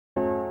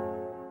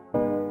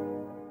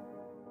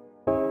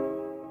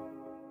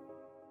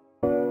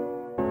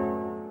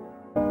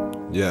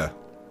Yeah.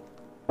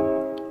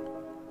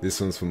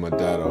 This one's for my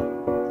daddo.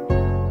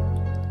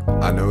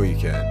 I know you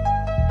can.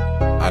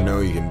 I know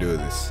you can do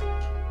this.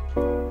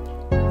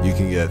 You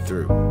can get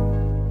through.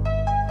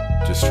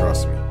 Just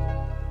trust me.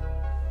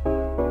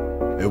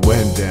 It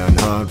went down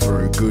hard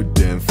for a good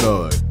damn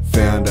fellow.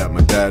 Found out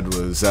my dad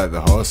was at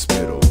the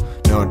hospital,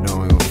 not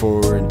knowing what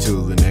for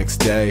until the next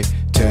day.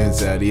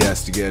 Turns out he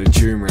has to get a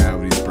tumor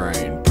out of his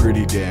brain.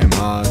 Pretty damn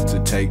hard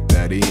to take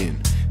that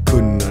in.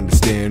 Couldn't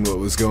understand what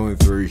was going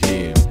through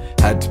him.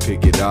 Had to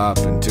pick it up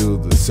until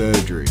the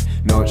surgery.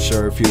 Not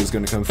sure if he was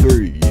gonna come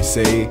through, you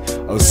see.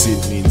 I was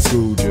sitting in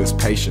school just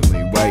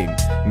patiently waiting.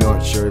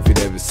 Not sure if he'd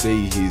ever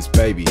see his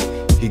baby.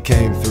 He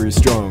came through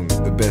strong,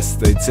 the best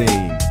they'd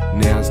seen.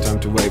 Now it's time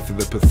to wait for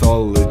the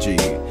pathology.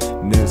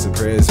 Nerves and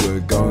prayers were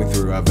going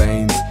through our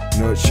veins.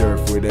 Not sure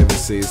if we'd ever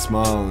see a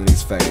smile on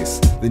his face.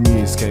 The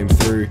news came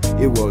through,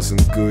 it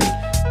wasn't good.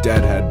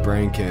 Dad had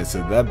brain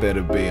cancer, that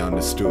better be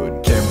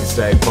understood. Can we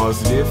stay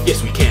positive?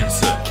 Yes we can,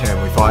 sir.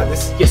 Can we fight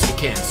this? Yes we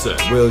can, sir.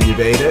 Will you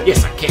beat it?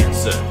 Yes I can,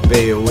 sir.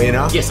 Be a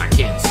winner? Yes I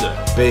can, sir.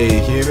 Be a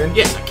human?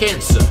 Yes I can,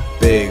 sir.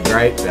 Be a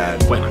great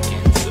dad? When I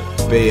can,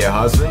 sir. Be a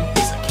husband?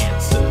 Yes I can,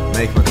 sir.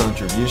 Make my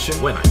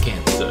contribution? When I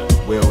can, sir.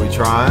 Will we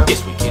triumph?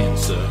 Yes we can,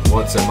 sir.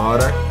 What's the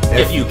motto?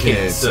 If you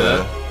can,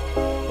 sir.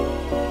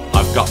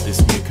 I've got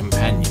this new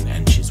companion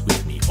and she's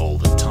with me all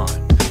the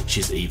time.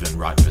 She's even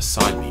right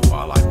beside me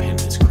while I pen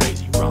this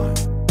crazy rhyme.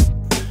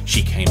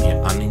 She came here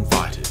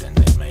uninvited and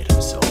then made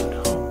herself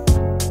at home.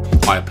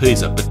 I appease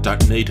her but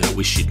don't need her,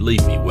 wish she'd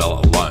leave me well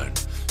alone.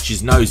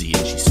 She's nosy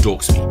and she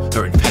stalks me,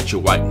 her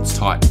infatuation's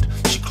tightened.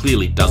 She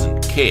clearly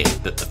doesn't care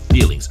that the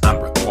feeling's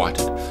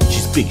unrequited.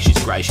 She's big,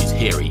 she's grey, she's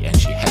hairy and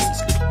she has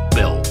this little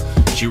bell.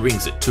 She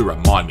rings it to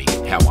remind me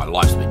how my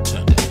life's been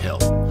turned to hell.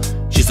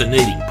 She's a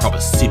needing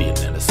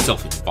Proboscidean and a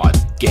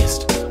self-invited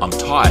guest. I'm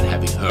tired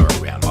having her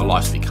around, my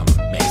life's become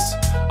a mess.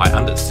 I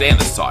understand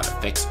the side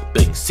effects,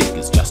 being sick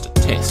is just a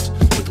test.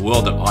 With the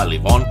world that I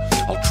live on,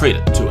 I'll treat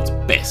it to its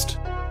best.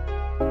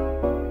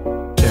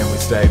 Can we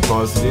stay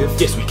positive?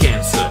 Yes we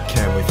can, sir.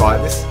 Can we fight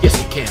this? Yes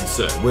we can,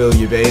 sir. Will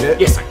you beat it?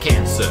 Yes I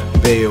can, sir.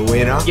 Be a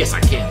winner? Yes I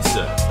can,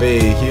 sir. Be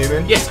a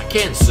human? Yes I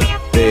can, sir.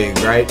 Be a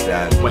great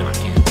dad? When I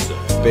can,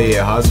 sir. Be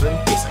a husband?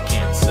 Yes I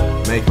can,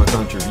 sir. Make my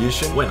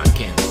contribution? When I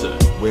can, sir.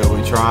 Will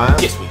we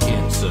triumph? Yes we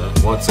can, sir.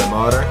 What's the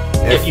motto?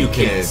 If you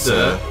can,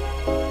 sir.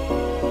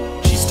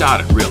 She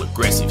started real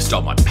aggressive,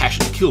 stole my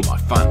passion, killed my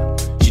fun.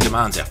 She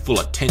demands our full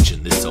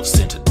attention, this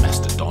self-centered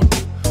mastodon.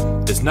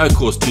 There's no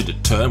cause to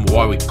deter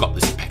why we've got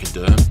this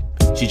pachyderm.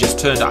 She just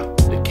turned up,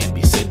 it can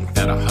be said, and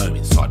found a home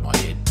inside my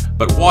head.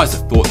 But why's a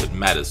thought that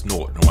matters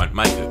naught and won't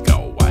make her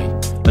go away?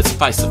 Let's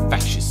face the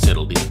fact she's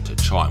settled in to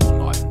chime all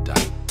night and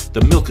day.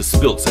 The milk is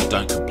spilt, so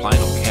don't complain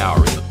or cower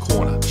in the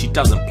corner. She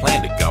doesn't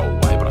plan to go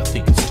away, but I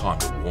think it's time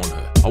to warn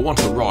her. I want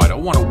to ride, I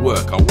want to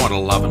work, I want to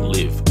love and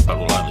live, but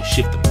we'll only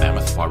shift the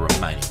mammoth by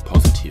remaining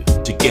positive.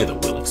 Together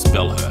we'll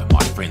expel her,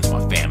 my friends, my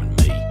fam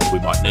and me. We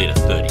might need a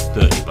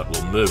 30-30, but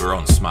we'll move her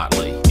on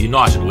smartly.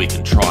 United we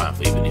can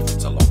triumph, even if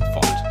it's a long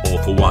fight.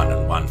 All for one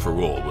and one for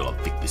all, we'll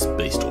evict this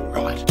beast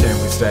alright.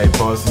 Can we stay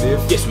positive?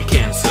 Yes we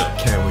can, sir.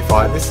 Can we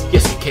fight this?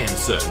 Yes we can,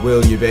 sir.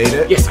 Will you beat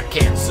it? Yes I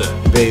can,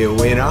 sir. Be a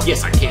winner?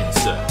 Yes I can,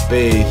 sir.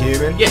 Be a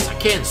human? Yes I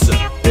can, sir.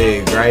 Be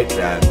a great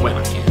dad? When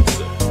I can,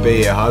 sir.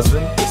 Be a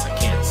husband? Yes I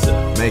can,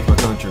 sir. Make my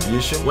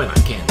contribution? When I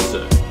can,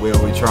 sir. Will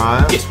we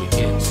triumph? Yes we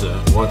can, sir.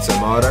 What's the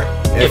motto?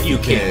 If you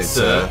can,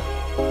 sir.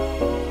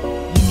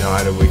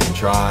 United we can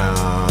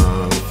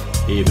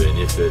triumph, even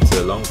if it's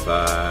a long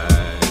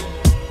fight.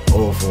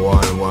 all for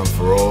one and one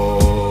for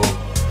all.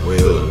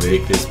 We'll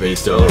evict this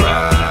beast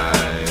alright.